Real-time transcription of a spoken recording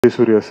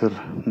Surya sir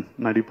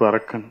நடிப்பு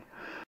அரக்கன்.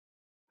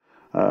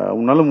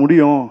 உன்னால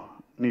முடியும்,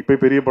 நீ போய்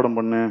பெரிய படம்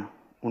பண்ணு,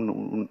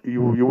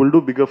 you will do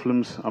figure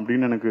films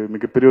அப்படின்னு எனக்கு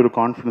மிகப்பெரிய ஒரு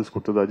கான்ஃபிடன்ஸ்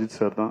கொடுத்தது அஜித்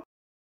சார் தான்.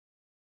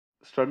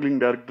 Struggling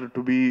director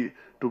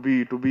to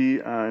be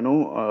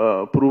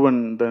proven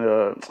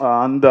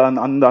அந்த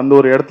அந்த அந்த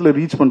ஒரு இடத்துல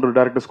ரீச் பண்ற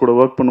டேரக்டர்ஸ் கூட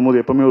ஒர்க்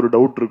பண்ணும்போது எப்பவுமே ஒரு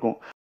டவுட் இருக்கும்.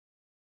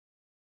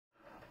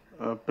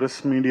 ப்ரெஸ்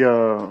மீடியா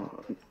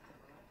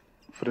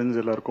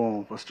ஃப்ரெண்ட்ஸ் எல்லாருக்கும்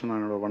ஃபர்ஸ்ட் நான்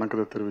என்னோட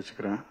வணக்கத்தை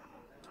தெரிவிச்சுக்கிறேன்.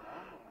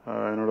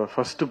 என்னோட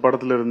ஃபர்ஸ்ட்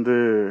படத்துல இருந்து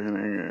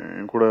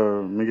என் கூட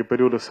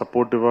மிகப்பெரிய ஒரு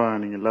சப்போர்ட்டிவா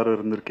நீங்க எல்லாரும்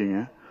இருந்திருக்கீங்க.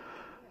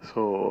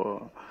 ஸோ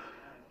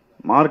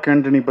மார்க்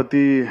ஆண்டனி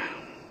பத்தி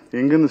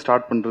எங்கேருந்து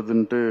ஸ்டார்ட்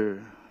பண்றதுன்ட்டு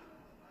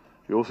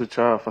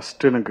யோசிச்சா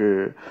ஃபர்ஸ்ட் எனக்கு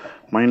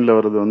மைண்ட்ல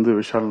வர்றது வந்து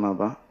விஷால்னா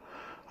தான்.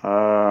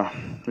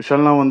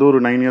 விஷால்னா வந்து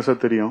ஒரு 9 இயர்ஸா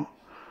தெரியும்.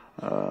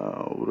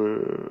 ஒரு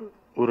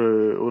ஒரு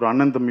ஒரு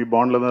அண்ணன் தம்பி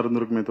பாண்ட்ல தான்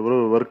இருந்திருக்குமே தவிர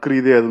ஒரு ஒர்க்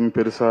ரீதியாக எதுவுமே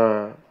பெருசா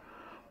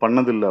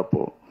பண்ணதில்லை.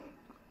 அப்போ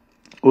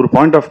ஒரு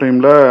பாயிண்ட் ஆஃப்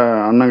டைம்ல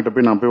அண்ணா கிட்ட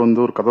போய் நான் போய் வந்து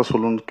ஒரு கதை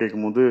சொல்லணும்னு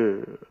கேட்கும்போது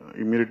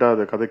இம்மீடியட்டா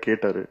அதை கதை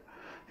கேட்டாரு.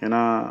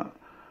 ஏன்னா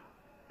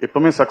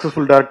எப்பவுமே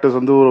சக்சஸ்ஃபுல் டேரக்டர்ஸ்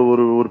வந்து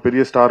ஒரு ஒரு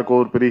பெரிய ஸ்டாருக்கோ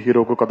ஒரு பெரிய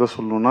ஹீரோக்கோ கதை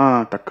சொல்லணும்னா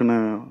டக்குன்னு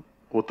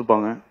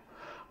ஒத்துப்பாங்க.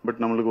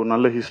 பட் நம்மளுக்கு ஒரு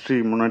நல்ல ஹிஸ்டரி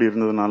முன்னாடி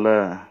இருந்ததுனால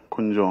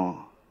கொஞ்சம்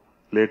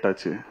லேட்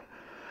ஆச்சு.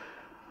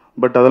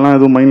 பட் அதெல்லாம்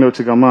எதுவும் மைண்ட்ல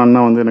வச்சுக்காம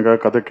அண்ணா வந்து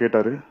எனக்காக கதை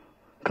கேட்டாரு.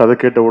 கதை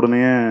கேட்ட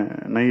உடனே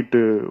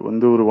நைட்டு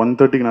வந்து ஒரு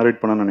 1:30க்கு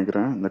நரேட் பண்ண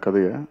நினைக்கிறேன் இந்த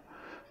கதையை.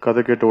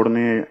 கதை கேட்ட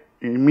உடனே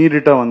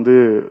இம்மீடியட்டா வந்து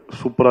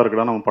சூப்பரா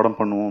இருக்குடா நம்ம படம்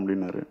பண்ணுவோம்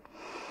அப்படின்னாரு.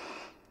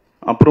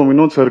 அப்புறம்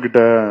வினோத் சார்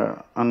கிட்ட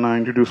அண்ணா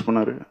இன்ட்ரடியூஸ்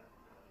பண்ணாரு.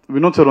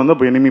 வினோத் சார் வந்து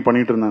அப்போ எனிமி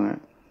பண்ணிட்டு இருந்தாங்க.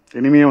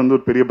 எனிமியே வந்து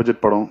ஒரு பெரிய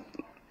பட்ஜெட் படம்,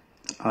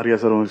 ஆர்யா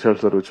சார் விஷால்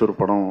சார் வச்சு ஒரு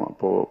படம்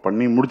அப்போ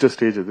பண்ணி முடிச்ச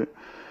ஸ்டேஜ் அது.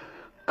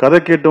 கதை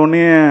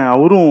கேட்டோடனே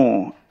அவரும்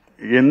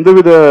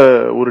எந்தவித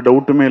ஒரு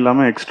டவுட்டுமே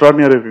இல்லாம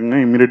எக்ஸ்ட்ராடினரியா இருக்குங்க,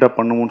 இம்மீடியட்டா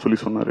பண்ணுவோம்னு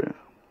சொல்லி சொன்னாரு.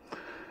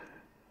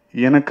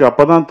 எனக்கு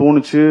அப்பதான்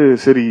தோணுச்சு,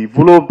 சரி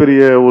இவ்வளோ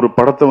பெரிய ஒரு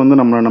படத்தை வந்து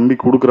நம்மளை நம்பி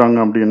கொடுக்குறாங்க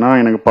அப்படின்னா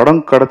எனக்கு படம்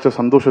கிடைச்ச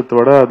சந்தோஷத்தை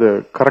விட அதை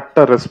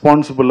கரெக்டா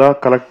ரெஸ்பான்சிபிளா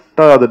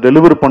கரெக்டா அதை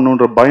டெலிவர்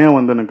பண்ணுன்ற பயம்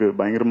வந்து எனக்கு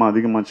பயங்கரமா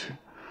அதிகமாச்சு.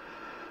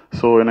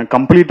 ஸோ எனக்கு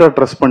கம்ப்ளீட்டா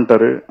ட்ரஸ்ட்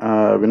பண்ணிட்டாரு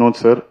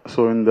வினோத் சார். ஸோ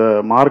இந்த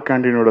மார்க்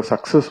ஆண்டனியோட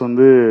சக்சஸ்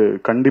வந்து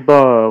கண்டிப்பா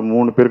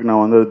 3 பேருக்கு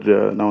நான்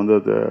வந்து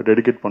அதை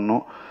டெடிகேட்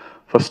பண்ணோம்.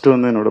 ஃபர்ஸ்ட்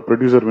வந்து என்னோட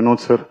producer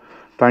Vinod sir,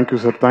 thank you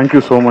sir,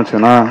 thank you so much.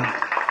 ஏன்னா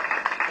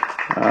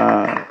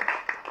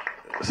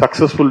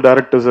சக்சஸ்ஃபுல்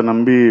டைரக்டர்ஸை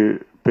நம்பி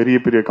பெரிய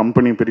பெரிய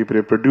கம்பெனி பெரிய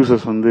பெரிய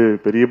ப்ரொடியூசர்ஸ் வந்து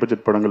பெரிய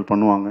பட்ஜெட் படங்கள்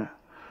பண்ணுவாங்க.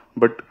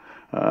 பட்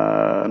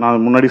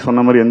நான் முன்னாடி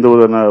சொன்ன மாதிரி எந்த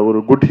ஒரு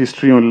குட்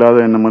ஹிஸ்டரியும்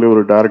இல்லாத என்ன மாதிரி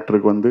ஒரு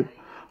டைரக்டருக்கு வந்து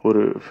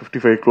ஒரு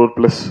 55 crore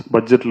பிளஸ்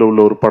பட்ஜெட்ல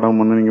உள்ள ஒரு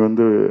படம் வந்து நீங்க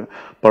வந்து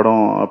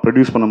படம்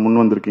ப்ரொடியூஸ் பண்ண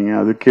முன் வந்திருக்கீங்க.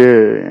 அதுக்கே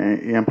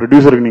என்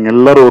ப்ரொடியூசருக்கு நீங்க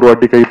எல்லாரும் ஒரு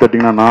வாட்டி கை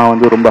தட்டிங்கன்னா நான்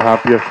வந்து ரொம்ப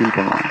ஹாப்பியா ஃபீல்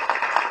பண்ணுவேன்.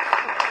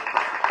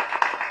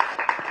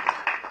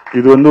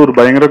 இது வந்து ஒரு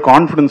பயங்கர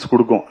கான்ஃபிடன்ஸ்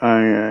கொடுக்கும்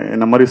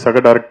இந்த மாதிரி சக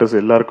டைரக்டர்ஸ்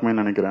எல்லாருக்குமே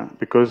நினைக்கிறேன்.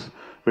 பிகாஸ்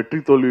வெற்றி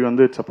தோல்வி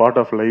வந்து it's a part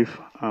of life.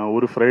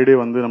 ஒரு ஃப்ரைடே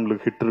வந்து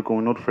நம்மளுக்கு ஹிட் இருக்கும்,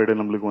 இன்னொரு ஃப்ரைடே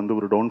நம்மளுக்கு வந்து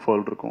ஒரு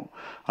டவுன்ஃபால் இருக்கும்.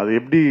 அது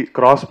எப்படி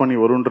கிராஸ் பண்ணி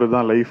வரும்ன்றது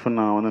தான் லைஃப்னு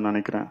நான் வந்து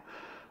நினைக்கிறேன்.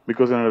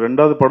 பிகாஸ் என்னோட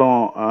 2வது படம்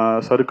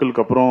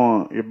சர்க்கிளுக்கு அப்புறம்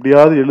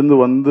எப்படியாவது எழுந்து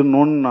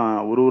வந்துடணும்னு நான்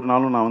ஒரு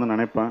நாளும் நான் வந்து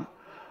நினைப்பேன்.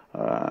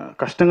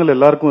 கஷ்டங்கள்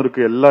எல்லாருக்கும்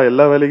இருக்கு,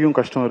 எல்லா வேலைக்கும்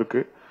கஷ்டம்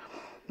இருக்கு.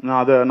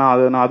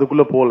 நான்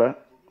அதுக்குள்ள போல.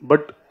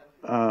 பட்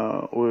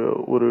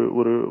ஒரு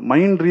ஒரு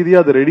மைண்ட் ரீதியா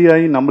அது ரெடி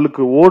ஆகி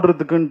நம்மளுக்கு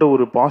ஓடுறதுக்குன்ற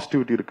ஒரு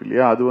பாசிட்டிவிட்டி இருக்கு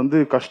இல்லையா, அது வந்து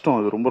கஷ்டம்,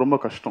 அது ரொம்ப ரொம்ப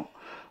கஷ்டம்.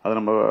 அது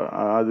நம்ம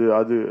அது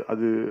அது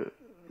அது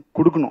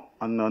கொடுக்கணும்,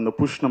 அந்த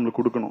புஷ் நம்மளுக்கு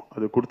கொடுக்கணும்.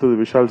 அது கொடுத்தது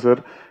விஷால்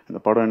சார்.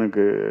 இந்த படம்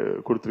எனக்கு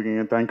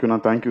கொடுத்துருக்கீங்க,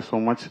 தேங்க்யூண்ணா, தேங்க்யூ ஸோ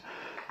மச்.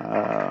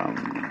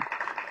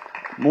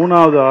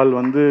 3வது ஆள்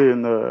வந்து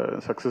இந்த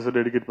சக்சஸை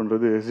டெடிகேட்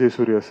பண்றது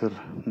சூர்யா சார்,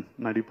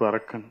 நடிப்பு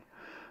அரக்கன்.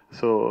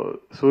 ஸோ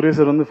சூர்யா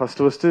சார் வந்து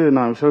ஃபர்ஸ்ட்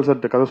நான் விஷால்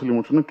சார்கிட்ட கதை சொல்லி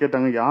முடிச்சோன்னு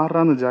கேட்டாங்க,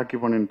 யாரா அந்த ஜாக்கி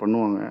பாண்டியன்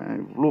பண்ணுவாங்க,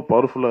 இவ்வளோ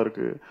பவர்ஃபுல்லாக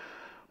இருக்கு,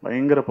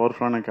 பயங்கர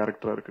பவர்ஃபுல்லான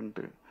கேரக்டராக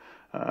இருக்குன்ட்டு.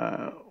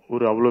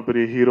 ஒரு அவ்வளோ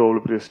பெரிய ஹீரோ,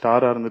 அவ்வளோ பெரிய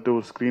ஸ்டாராக இருந்துட்டு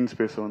ஒரு ஸ்க்ரீன்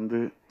ஸ்பேஸை வந்து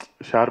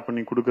ஷேர்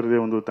பண்ணி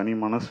கொடுக்குறதே வந்து ஒரு தனி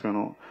மனசு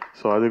வேணும்.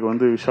 ஸோ அதுக்கு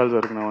வந்து விஷால்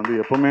சாருக்கு நான் வந்து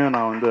எப்பவுமே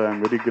நான் வந்து I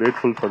am very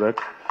grateful for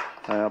that.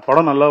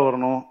 படம் நல்லா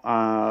வரணும்,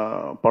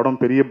 படம்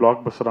பெரிய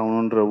பிளாக் பஸ்டர்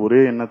ஆகணுன்ற ஒரே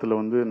எண்ணத்தில்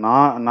வந்து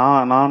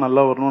நான்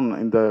நல்லா வரணும்.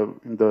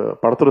 இந்த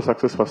படத்தோட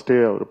சக்ஸஸ் ஃபர்ஸ்டே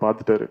அவர்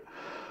பார்த்துட்டாரு.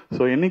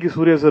 ஸோ என்னைக்கு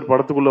சூர்யா சார்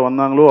படத்துக்குள்ளே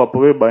வந்தாங்களோ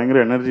அப்போவே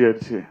பயங்கர எனர்ஜி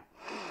ஆயிடுச்சு.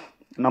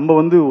 நம்ம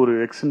வந்து ஒரு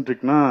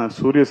எக்ஸென்ட்ரிக்னா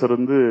சூர்யா சார்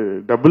வந்து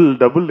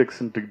டபுள்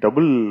எக்ஸென்ட்ரிக்,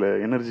 டபுள்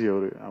எனர்ஜி.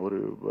 அவரு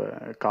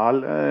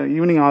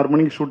ஈவினிங் 6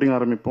 மணிக்கு ஷூட்டிங்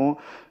ஆரம்பிப்போம்,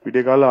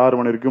 விடிய காலை 6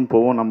 மணி வரைக்கும்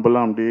போவோம்.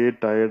 நம்மலாம் அப்படியே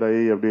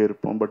டயர்டாகி அப்படியே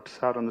இருப்போம். பட்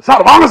சார் வந்து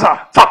சார் வாங்க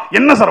சார்,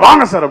 என்ன சார்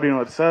வாங்க சார்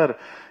அப்படின்னு. சார்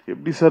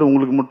எப்படி சார்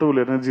உங்களுக்கு மட்டும்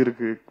இவ்வளோ எனர்ஜி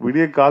இருக்கு,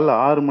 விடிய காலைல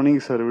 6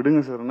 மணிக்கு சார்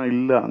விடுங்க சார்னா,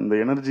 இல்லை அந்த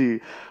எனர்ஜி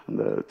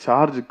அந்த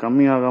சார்ஜ்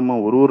கம்மியாகாம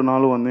ஒரு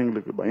நாளும் வந்து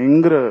எங்களுக்கு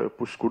பயங்கர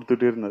புஷ்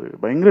கொடுத்துட்டே இருந்தாரு.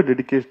 பயங்கர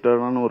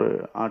டெடிகேட்டடான ஒரு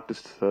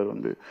ஆர்டிஸ்ட் சார்.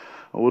 வந்து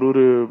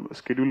ஒரு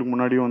ஸ்கெடியூலுக்கு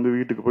முன்னாடியும் வந்து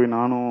வீட்டுக்கு போய்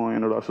நானும்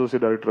என்னோட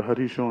அசோசியேட் டைரக்டர்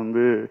ஹரிஷும்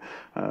வந்து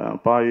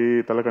பாய்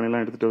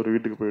தலைக்கணிலாம் எடுத்துட்டு அவர்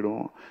வீட்டுக்கு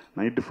போயிடுவோம்.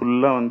 நைட்டு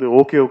ஃபுல்லாக வந்து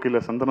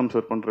ஓகேல சந்தனம்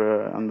சார் பண்ற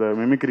அந்த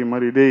மெமிக்ரி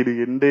மாதிரி இது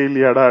எண்டே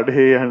இல்லையாடா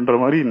டேன்ற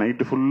மாதிரி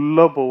நைட்டு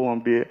ஃபுல்லாக போவோம்.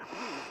 அப்படியே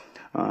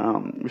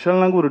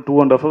விஷால்னாக்கு ஒரு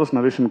 2.5 hours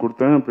நரேஷன்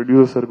கொடுத்தேன்,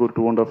 ப்ரொடியூசர் சாருக்கு ஒரு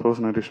 2.5 hours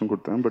நரேஷன்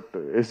கொடுத்தேன். பட்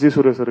எஸ்ஜி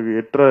சூர்யா சாருக்கு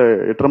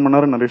 8.5 மணி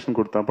நேரம் நரேஷன்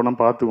கொடுத்தேன். அப்போ நான்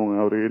பார்த்துக்கோங்க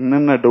அவர்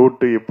என்னென்ன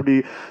டவுட்டு, எப்படி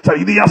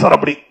சார் இது ஏன் சார்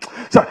அப்படி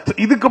சார்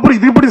இதுக்கப்புறம்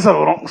இது எப்படி சார்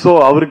வரும். ஸோ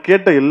அவர்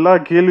கேட்ட எல்லா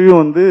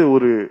கேள்வியும் வந்து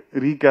ஒரு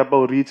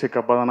ரீகேப்பாக ஒரு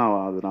ரீசெக்கப்பாக தான்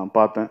நான்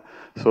பார்த்தேன்.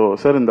 ஸோ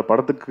சார் இந்த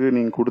படத்துக்கு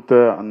நீங்கள்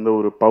கொடுத்த அந்த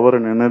ஒரு பவர்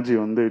அண்ட் எனர்ஜி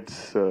வந்து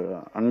it's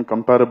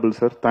incomparable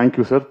sir.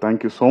 Thank you sir,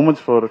 thank you so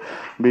much for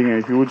being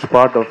a huge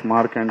part of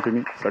Mark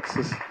Antony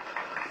success.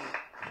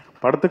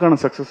 படத்துக்கான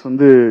சக்ஸஸ்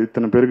வந்து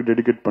இத்தனை பேருக்கு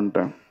டெடிகேட்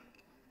பண்ணிட்டேன்.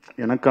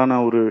 எனக்கான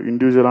ஒரு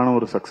இண்டிவிஜுவலான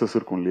ஒரு சக்ஸஸ்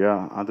இருக்கும் இல்லையா,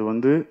 அது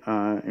வந்து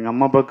எங்கள்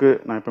அம்மா அப்பாவுக்கு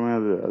நான் எப்பவுமே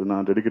அது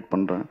நான் டெடிகேட்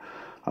பண்ணுறேன்.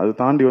 அது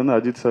தாண்டி வந்து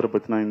அஜித் சாரை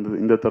பற்றி நான்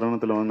இந்த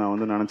தருணத்தில் வந்து நான்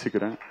வந்து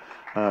நினச்சிக்கிறேன்.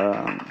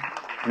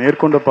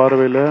 நேர்கொண்ட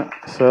பார்வையில்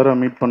சாரை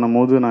மீட் பண்ணும்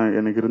போது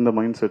எனக்கு இருந்த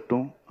மைண்ட்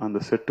செட்டும், அந்த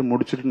செட்டு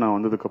முடிச்சுட்டு நான்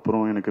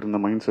வந்ததுக்கப்புறம் எனக்கு இருந்த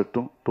மைண்ட்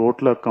செட்டும்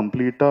டோட்டலாக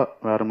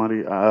கம்ப்ளீட்டாக வேறு மாதிரி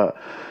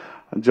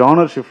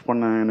ஜானர் ஷிஃப்ட்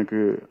பண்ண எனக்கு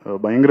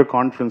பயங்கர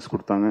கான்ஃபிடன்ஸ்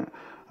கொடுத்தாங்க.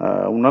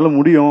 உன்னால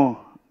முடியும்,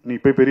 நீ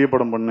போய் பெரிய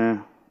படம் பண்ணு,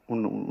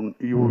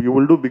 you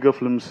will do figure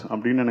films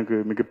அப்படின்னு எனக்கு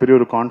மிகப்பெரிய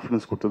ஒரு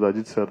கான்ஃபிடன்ஸ் கொடுத்தது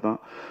அஜித் சார் தான்.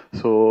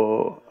 ஸோ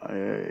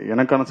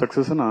எனக்கான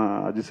சக்ஸஸை நான்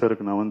அஜித்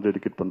சாருக்கு நான் வந்து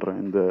டெடிகேட் பண்ணுறேன்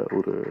இந்த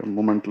ஒரு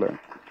மூமெண்ட்டில்.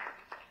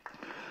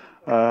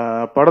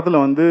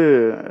 படத்தில் வந்து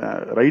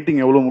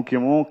ரைட்டிங் எவ்வளோ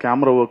முக்கியமோ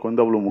கேமரா ஒர்க்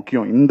வந்து அவ்வளோ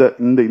முக்கியம் இந்த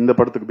இந்த இந்த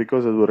படத்துக்கு.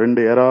 பிகாஸ் அது ஒரு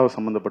 2 ஏரா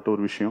சம்மந்தப்பட்ட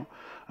ஒரு விஷயம்,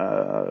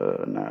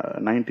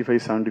 95,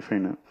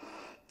 75.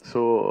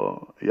 ஸோ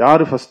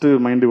யார் ஃபஸ்ட்டு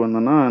மைண்டுக்கு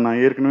வந்தேன்னா, நான்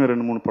ஏற்கனவே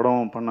 2-3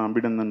 படம் பண்ண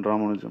அபிநந்தன்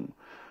ராமானுஜம்.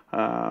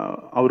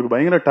 அவருக்கு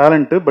பயங்கர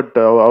டேலண்ட்டு, பட்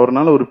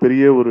அவரால் ஒரு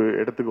பெரிய ஒரு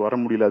இடத்துக்கு வர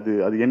முடியல.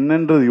 அது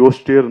என்னன்றது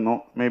யோசிச்சிட்டே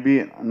இருந்தோம். மேபி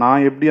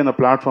நான் எப்படி அந்த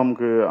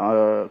பிளாட்ஃபார்முக்கு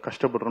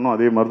கஷ்டப்படுறேனோ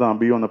அதே மாதிரி தான்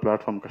அபியும் அந்த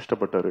பிளாட்ஃபார்ம்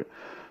கஷ்டப்பட்டார்.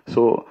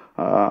 ஸோ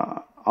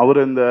அவர்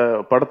இந்த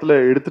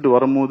படத்தில் எடுத்துகிட்டு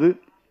வரும்போது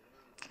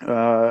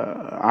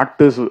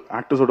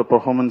ஆக்டர்ஸோட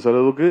பெர்ஃபார்மன்ஸ்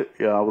அளவுக்கு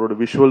அவரோட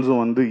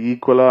விஷுவல்ஸும் வந்து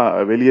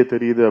ஈக்குவலாக வெளியே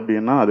தெரியுது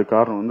அப்படின்னா அது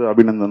காரணம் வந்து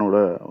அபிநந்தனோட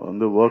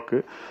வந்து ஒர்க்கு.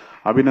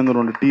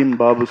 அபிநந்தனோட டீம்,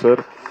 பாபு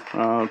சார்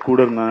கூட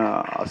இருந்த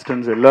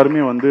அசிஸ்டன்ட்ஸ்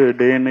எல்லாருமே வந்து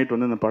டே அண்ட் நைட்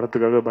வந்து இந்த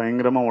படத்துக்காக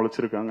பயங்கரமாக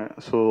உழைச்சிருக்காங்க.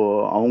 ஸோ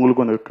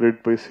அவங்களுக்கும் அந்த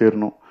கிரெடிட் போய்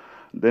சேரணும்.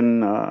 தென்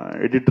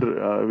எடிட்டர்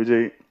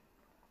விஜய்,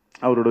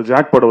 அவரோட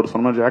ஜாக்பாட், அவர்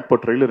சொன்ன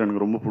ஜாக்பாட் ட்ரெய்லர்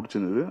எனக்கு ரொம்ப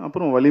பிடிச்சிருந்தது.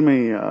 அப்புறம் வலிமை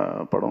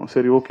படம்,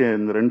 சரி ஓகே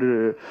இந்த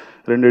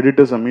ரெண்டு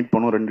எடிட்டர்ஸை மீட்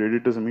பண்ணோம், 2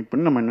 எடிட்டர்ஸை மீட்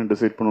பண்ணி நம்ம என்ன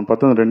டிசைட் பண்ணோம்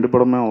பார்த்தா அந்த 2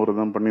 படமே அவர்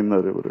தான்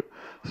பண்ணியிருந்தார் அவர்.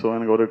 ஸோ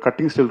எனக்கு ஒரு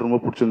கட்டிங் ஸ்டைல் ரொம்ப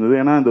பிடிச்சிருந்தது.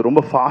 ஏன்னா இது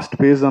ரொம்ப ஃபாஸ்ட்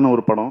பேஸான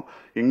ஒரு படம்,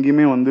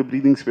 எங்கேயுமே வந்து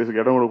ப்ரீதிங்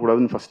ஸ்பேஸுக்கு இடம்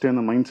விடக்கூடாதுன்னு ஃபஸ்ட்டே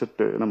அந்த மைண்ட்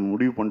செட்டு நம்ம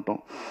முடிவு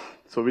பண்ணிட்டோம்.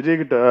 ஸோ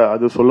விஜய்கிட்ட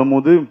அது சொல்லும்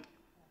போது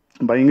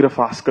பயங்கர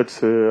ஃபாஸ்ட்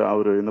கட்ஸு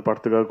அவர் இந்த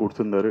படத்துக்காக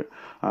கொடுத்துருந்தாரு.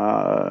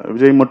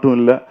 விஜய் மட்டும்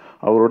இல்லை,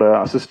 அவரோட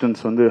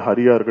அசிஸ்டன்ட்ஸ் வந்து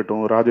ஹரியா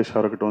இருக்கட்டும், ராஜேஷா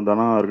இருக்கட்டும்,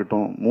 தனா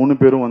இருக்கட்டும், 3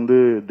 பேரும் வந்து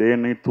டே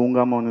அண்ட் நைட்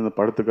தூங்காமல் வந்து இந்த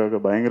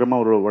படத்துக்காக பயங்கரமாக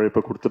அவரோட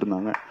உழைப்பை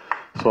கொடுத்துருந்தாங்க.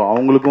 ஸோ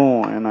அவங்களுக்கும்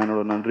நான்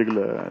என்னோட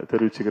நன்றிகளை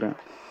தெரிவிச்சுக்கிறேன்.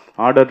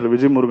 ஆர்ட்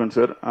விஜய் முருகன்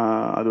சார்,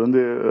 அது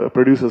வந்து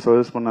ப்ரொடியூசர்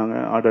சஜஸ்ட் பண்ணாங்க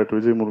art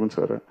Vijay Murugan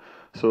sir.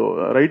 So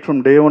right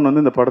from day 1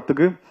 வந்து இந்த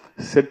படத்துக்கு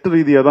செட்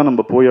ரீதியாக தான்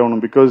நம்ம போய்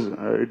ஆகணும். Because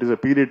it is a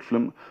period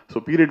film. So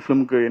period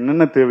ஃபிலிமுக்கு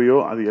என்னென்ன தேவையோ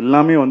அது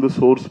எல்லாமே வந்து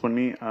சோர்ஸ்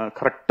பண்ணி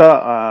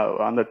கரெக்டாக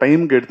அந்த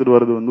டைமுக்கு எடுத்துகிட்டு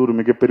வர்றது வந்து ஒரு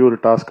மிகப்பெரிய ஒரு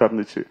டாஸ்காக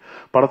இருந்துச்சு.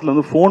 படத்தில்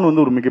வந்து ஃபோன்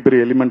வந்து ஒரு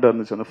மிகப்பெரிய எலிமெண்ட்டாக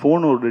இருந்துச்சு. அந்த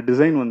ஃபோனோட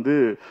டிசைன் வந்து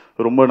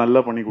ரொம்ப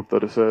நல்லா பண்ணி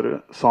கொடுத்தாரு சார்.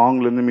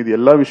 சாங்லேருந்து மீது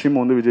எல்லா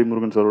விஷயமும் வந்து விஜய்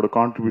முருகன் சாரோட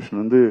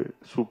கான்ட்ரிபியூஷன் வந்து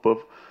super.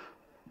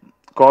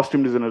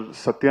 Costume designer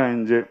Sathya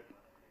NJ.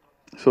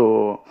 So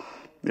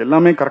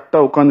எல்லாமே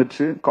கரெக்டாக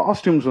உட்காந்துச்சு.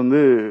 காஸ்டியூம்ஸ் வந்து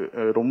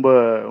ரொம்ப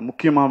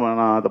முக்கியமாக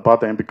நான் அதை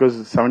பார்த்தேன். பிகாஸ்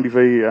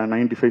 75,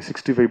 95,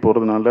 65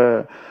 போகிறதுனால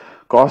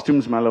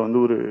காஸ்டியூம்ஸ் மேலே வந்து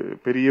ஒரு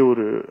பெரிய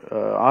ஒரு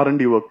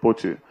R&D ஒர்க்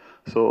போச்சு.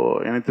 ஸோ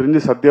எனக்கு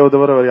தெரிஞ்சு சத்யாவை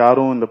தவிர வேறு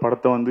யாரும் இந்த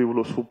படத்தை வந்து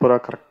இவ்வளோ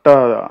சூப்பராக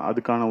கரெக்டாக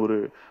அதுக்கான ஒரு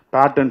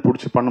பேட்டர்ன்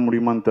பிடிச்சி பண்ண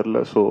முடியுமான்னு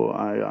தெரில. So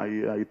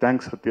I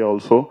thanks Sathya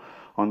also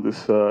on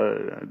this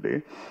day.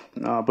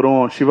 அப்புறம்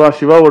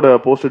சிவாவோட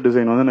போஸ்டர்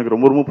டிசைன் வந்து எனக்கு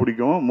ரொம்ப ரொம்ப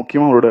பிடிக்கும்.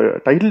 முக்கியமாக அவரோட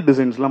டைட்டில்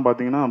டிசைன்ஸ்லாம்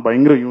பார்த்தீங்கன்னா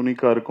பயங்கர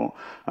யூனிக்காக இருக்கும்.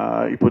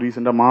 இப்போ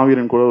ரீசெண்டாக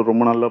மாவீரன் கூட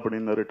ரொம்ப நல்லா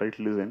பண்ணியிருந்தார்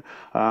டைட்டில் டிசைன்.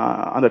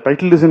 அந்த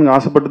டைட்டில் டிசைனுக்கு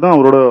ஆசைப்பட்டு தான்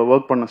அவரோட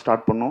ஒர்க் பண்ண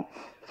ஸ்டார்ட் பண்ணோம்.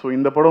 ஸோ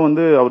இந்த படம்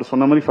வந்து அவர்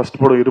சொன்ன மாதிரி ஃபர்ஸ்ட்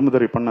படம்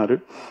இரும்புதரை பண்ணார்.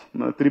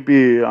 திருப்பி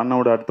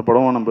அண்ணாவோட அடுத்த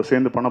படம் நம்ம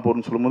சேர்ந்து பண்ண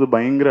போகிறோம்னு சொல்லும்போது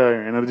பயங்கர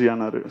எனர்ஜி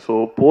ஆனார். ஸோ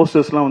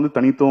போஸ்டர்ஸ்லாம் வந்து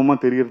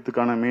தனித்துவமாக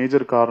தெரியறதுக்கான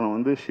மேஜர் காரணம்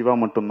வந்து சிவா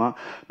மட்டும்தான்.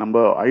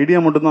 நம்ம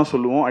ஐடியா மட்டும்தான்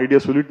சொல்லுவோம், ஐடியா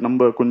சொல்லிட்டு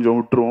நம்ம கொஞ்சம்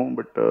விட்டுருவோம்.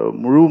 பட்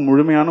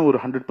முழுமையான ஒரு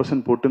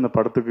 100% போட்டு இந்த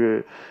படத்துக்கு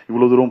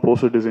இவ்வளோ தூரம்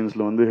போஸ்டர்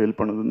டிசைன்ஸில் வந்து ஹெல்ப்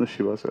பண்ணது வந்து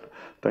சிவா சார்.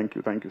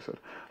 Thank you sir.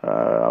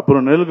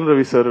 அப்புறம் நெல்கன்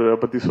ரவி சார்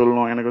பற்றி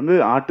சொல்லணும். எனக்கு வந்து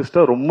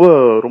ஆர்டிஸ்டாக ரொம்ப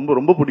ரொம்ப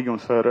ரொம்ப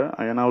பிடிக்கும் சார்.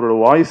 ஏன்னா அவரோட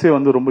வாய்ஸே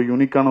வந்து ரொம்ப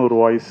யூனிக்கான ஒரு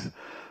வாய்ஸ்.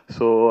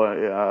 ஸோ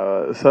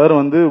சார்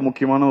வந்து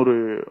முக்கியமான ஒரு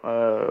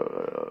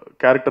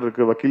கேரக்டர்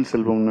இருக்கு, வக்கீல்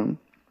செல்வம்னு.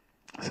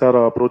 சார்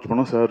அப்ரோச்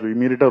பண்ணோம். சார்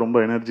இமீடியட்டாக ரொம்ப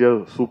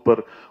எனர்ஜியாக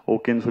சூப்பர்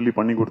ஓகேன்னு சொல்லி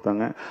பண்ணி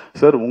கொடுத்தாங்க.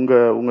 சார்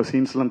உங்கள்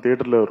சீன்ஸ்லாம்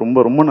தியேட்டரில்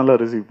ரொம்ப ரொம்ப நல்லா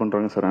ரிசீவ்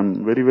பண்ணுறாங்க sir. I am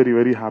very very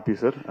very happy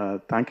sir.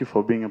 Thank you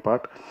for being a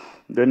part.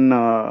 Then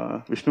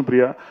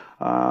Vishnupriya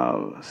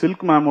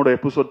silk மேமோட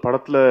episode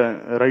படத்தில்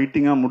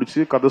ரைட்டிங்காக முடிச்சு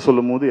கதை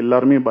சொல்லும் போது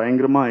எல்லாருமே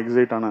பயங்கரமாக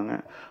எக்ஸைட் ஆனாங்க.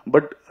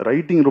 பட்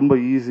ரைட்டிங் ரொம்ப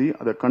ஈஸி,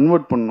 அதை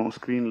கன்வெர்ட் பண்ணணும்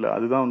ஸ்க்ரீனில்,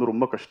 அதுதான் வந்து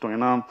ரொம்ப கஷ்டம்.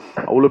 ஏன்னா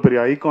அவ்வளோ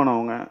பெரிய ஐகான்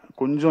அவங்க,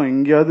 கொஞ்சம்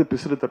எங்கேயாவது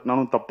பிசுறு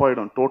தட்டினாலும்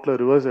தப்பாயிடும்,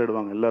 டோட்டலாக ரிவர்ஸ்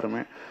ஆகிடுவாங்க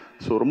எல்லாருமே.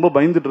 ஸோ ரொம்ப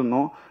பயந்துட்டு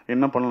இருந்தோம்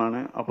என்ன பண்ணலான்னு.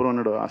 அப்புறம்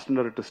என்னோட அசிஸ்டன்ட்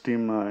டைரக்டர்ஸ்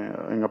டீம்,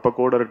 எங்கள் அப்பா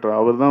கோ டைரக்டர்,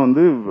 அவர் தான்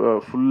வந்து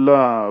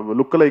ஃபுல்லாக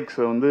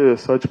லுக்கலைக்ஸை வந்து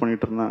சர்ச்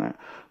பண்ணிட்டு இருந்தாங்க.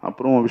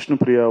 அப்புறம்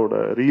விஷ்ணுபிரியாவோட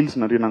ரீல்ஸ்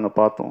நிறைய நாங்கள்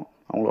பார்த்தோம்,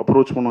 அவங்க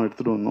அப்ரோச் பண்ணோம்,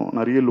 எடுத்துகிட்டு வந்தோம்,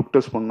 நிறைய லுக்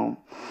டெஸ்ட் பண்ணோம்.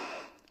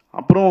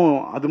 அப்புறம்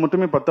அது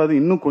மட்டுமே பத்தாது,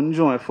 இன்னும்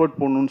கொஞ்சம் எஃபர்ட்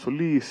போடணும்னு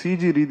சொல்லி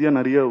சிஜி ரீதியாக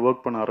நிறைய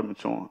ஒர்க் பண்ண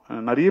ஆரம்பித்தோம்.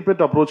 நிறைய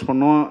பேர்ட்ட அப்ரோச்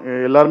பண்ணோம்,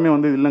 எல்லாருமே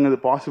வந்து இல்லைங்க இது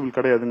பாசிபிள்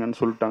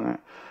கிடையாதுங்கன்னு சொல்லிட்டாங்க.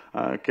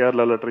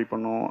 கேரளாவில் ட்ரை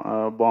பண்ணோம்,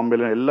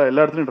 பாம்பேல எல்லா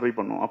இடத்துலையும் ட்ரை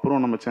பண்ணோம்.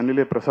 அப்புறம் நம்ம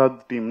சென்னையிலே பிரசாத்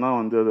டீம் தான்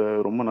வந்து அதை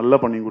ரொம்ப நல்லா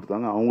பண்ணி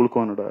கொடுத்தாங்க,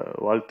 அவங்களுக்கும் என்னோட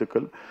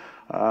வாழ்த்துக்கள்.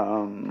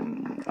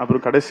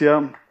 அப்புறம்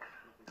கடைசியாக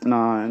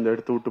நான் இந்த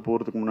இடத்த விட்டு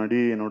போகிறதுக்கு முன்னாடி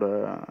என்னோட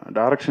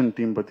டைரக்ஷன்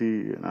டீம் பற்றி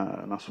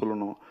நான்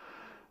சொல்லணும்.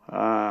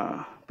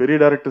 பெரிய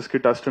டைரக்டர்ஸ்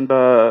கிட்ட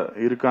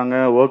அசிஸ்டண்ட்டாக இருக்காங்க,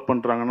 ஒர்க்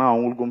பண்ணுறாங்கன்னா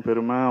அவங்களுக்கும்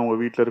பெருமை, அவங்க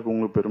வீட்டில்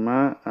இருக்கவங்களுக்கு பெருமை,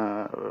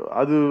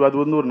 அது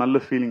வந்து ஒரு நல்ல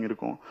ஃபீலிங்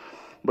இருக்கும்.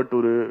 பட்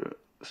ஒரு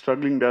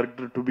struggling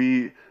director to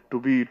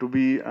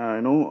be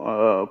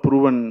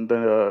proven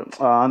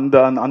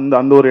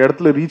அந்த ஒரு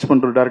இடத்துல ரீச்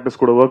பண்ற டைரக்டர்ஸ்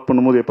கூட ஒர்க்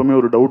பண்ணும்போது எப்பவுமே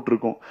ஒரு டவுட்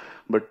இருக்கும்.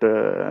 பட்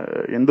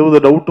எந்தவித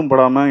டவுட்டும்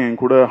படாமல் என்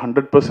கூட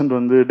 100%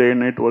 வந்து டே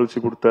அண்ட் நைட் உழைச்சி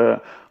கொடுத்த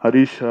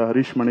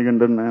ஹரீஷ்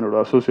மணிகண்டன் என்னோட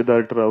அசோசியேட்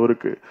டைரக்டர்,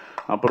 அவருக்கு,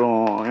 அப்புறம்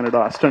என்னோட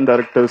assistant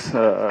directors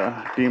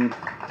team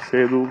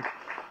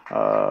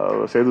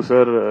Setu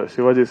sir,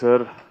 Sivaji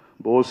sir,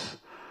 Bose,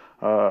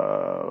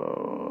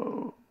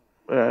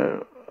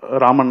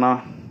 Ramanna,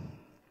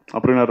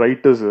 அப்புறம் என்னோட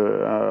ரைட்டர்ஸ்,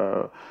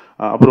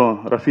 அப்புறம்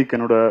ரஃபீக்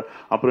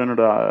அப்புறம்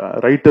என்னோட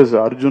ரைட்டர்ஸ்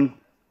அர்ஜுன்,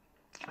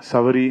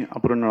 சவரி,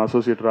 அப்புறம் என்னோட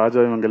அசோசியேட் ராஜா,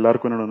 இவங்க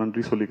எல்லாருக்கும் என்னோட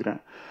நன்றி சொல்லிக்கிறேன்.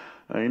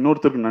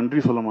 இன்னொருத்தருக்கு நன்றி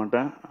சொல்ல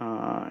மாட்டேன்,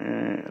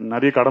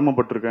 நிறைய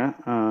கடமைப்பட்டிருக்கேன்.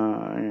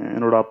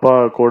 என்னோட அப்பா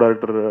co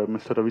director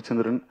mister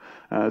Ravichandran,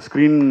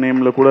 screen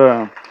நேமில் கூட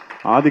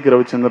ஆதிக்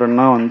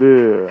ரவிச்சந்திரன்னா வந்து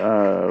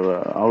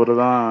அவரை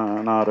தான்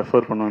நான்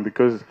ரெஃபர் பண்ணுவேன்.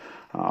 பிகாஸ்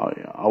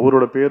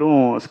அவரோட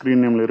பேரும்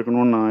ஸ்க்ரீன் நேமில்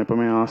இருக்கணும்னு நான்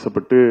எப்பவுமே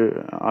ஆசைப்பட்டு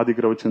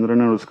ஆதிக்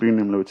ரவிச்சந்திரன் ஒரு ஸ்க்ரீன்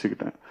நேமில்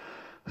வச்சுக்கிட்டேன்.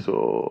 ஸோ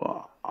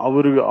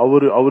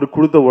அவரு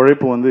கொடுத்த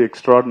உழைப்பு வந்து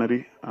எக்ஸ்ட்ராடினரி.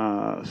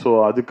 ஸோ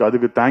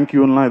அதுக்கு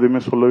தேங்க்யூலாம் எதுவுமே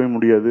சொல்லவே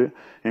முடியாது.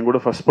 என் கூட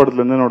ஃபர்ஸ்ட்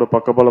படத்துலேருந்து என்னோட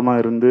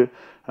பக்கபலமாக இருந்து,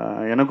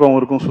 எனக்கும்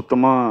அவருக்கும்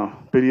சுத்தமாக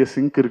பெரிய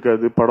சிங்க்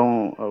இருக்காது படம்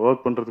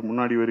ஒர்க் பண்ணுறதுக்கு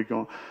முன்னாடி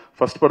வரைக்கும்.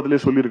 ஃபர்ஸ்ட்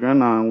படத்துலேயே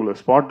சொல்லியிருக்கேன், நான் உங்களை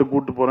ஸ்பாட்டுக்கு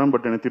கூப்பிட்டு போகிறேன்,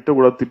 பட் என்னை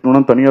திட்டக்கூடாது,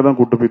 திட்டணும்னா தனியாக தான்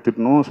கூப்பிட்டு போய்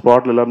திட்டணும்,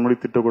 ஸ்பாட்டில் எல்லாரும்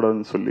முன்னாடி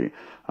திட்டக்கூடாதுன்னு சொல்லி.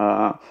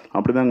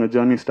 அப்படி தான் எங்கள்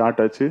ஜேர்னி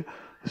ஸ்டார்ட் ஆச்சு.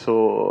 ஸோ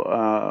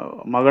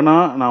மகனா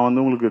நான்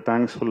வந்து உங்களுக்கு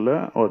தேங்க்ஸ் சொல்ல,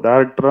 ஒரு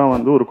டைரக்டராக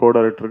வந்து ஒரு கோ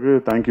டைரக்டருக்கு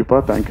தேங்க்யூப்பா,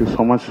 thank you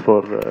so much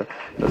for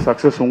the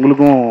success.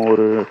 உங்களுக்கும்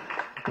ஒரு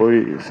போய்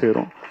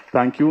சேரும்.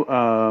 தேங்க்யூ.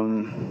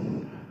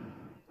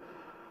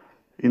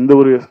 இந்த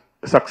ஒரு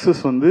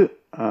சக்ஸஸ் வந்து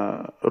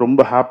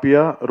ரொம்ப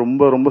ஹாப்பியாக,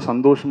 ரொம்ப ரொம்ப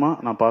சந்தோஷமாக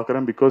நான்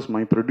பார்க்குறேன். Because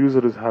my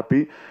producer is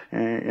happy,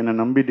 என்னை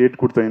நம்பி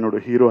டேட் கொடுத்த என்னோட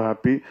hero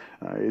happy,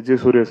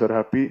 Vijay Surya sir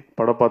happy,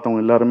 படம்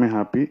பார்த்தவங்க எல்லாருமே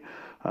happy.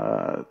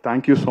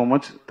 Thank you so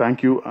much,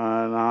 thank you.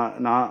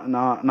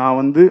 நான்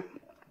வந்து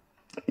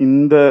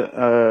இந்த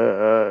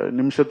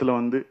நிமிஷத்தில்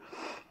வந்து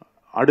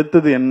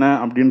அடுத்தது என்ன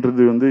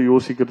அப்படின்றது வந்து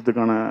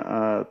யோசிக்கிறதுக்கான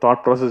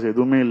தாட் ப்ராசஸ்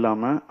எதுவுமே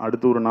இல்லாமல்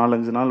அடுத்து ஒரு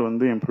 4-5 நாள்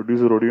வந்து என்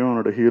ப்ரொடியூசரோடையும்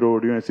என்னோட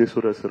ஹீரோடையும் Vijay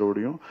Surya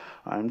சாரோடையும்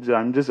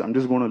I'm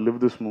just gonna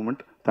live this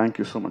moment.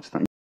 Thank you so much.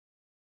 Thank you.